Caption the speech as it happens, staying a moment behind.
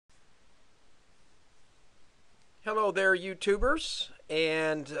Hello there, YouTubers,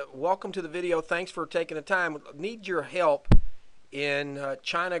 and welcome to the video. Thanks for taking the time. Need your help in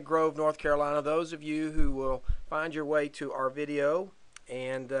China Grove, North Carolina. Those of you who will find your way to our video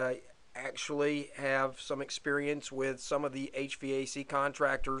and actually have some experience with some of the HVAC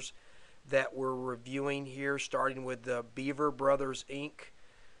contractors that we're reviewing here, starting with the Beaver Brothers Inc.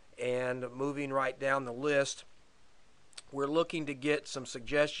 and moving right down the list. We're looking to get some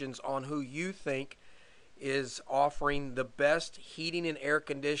suggestions on who you think is offering the best heating and air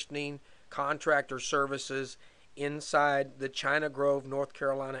conditioning contractor services inside the China Grove, North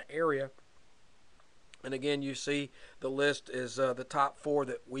Carolina area. And again, you see the list is the top 4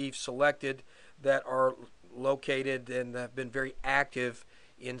 that we've selected that are located and have been very active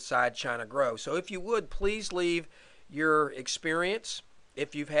inside China Grove. So if you would, please leave your experience.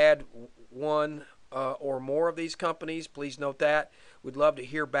 If you've had one or more of these companies, please note that. We'd love to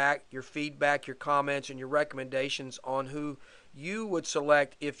hear back your feedback, your comments, and your recommendations on who you would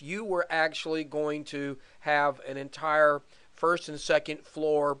select if you were actually going to have an entire first and second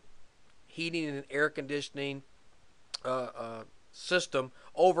floor heating and air conditioning system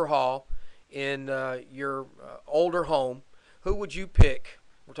overhaul in your older home. Who would you pick?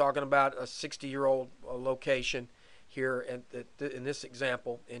 We're talking about a 60-year-old location here in this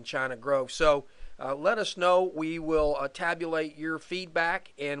example in China Grove. So let us know. We will tabulate your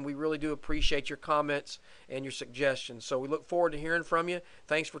feedback, and we really do appreciate your comments and your suggestions. So we look forward to hearing from you.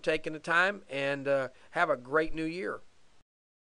 Thanks for taking the time, and have a great new year.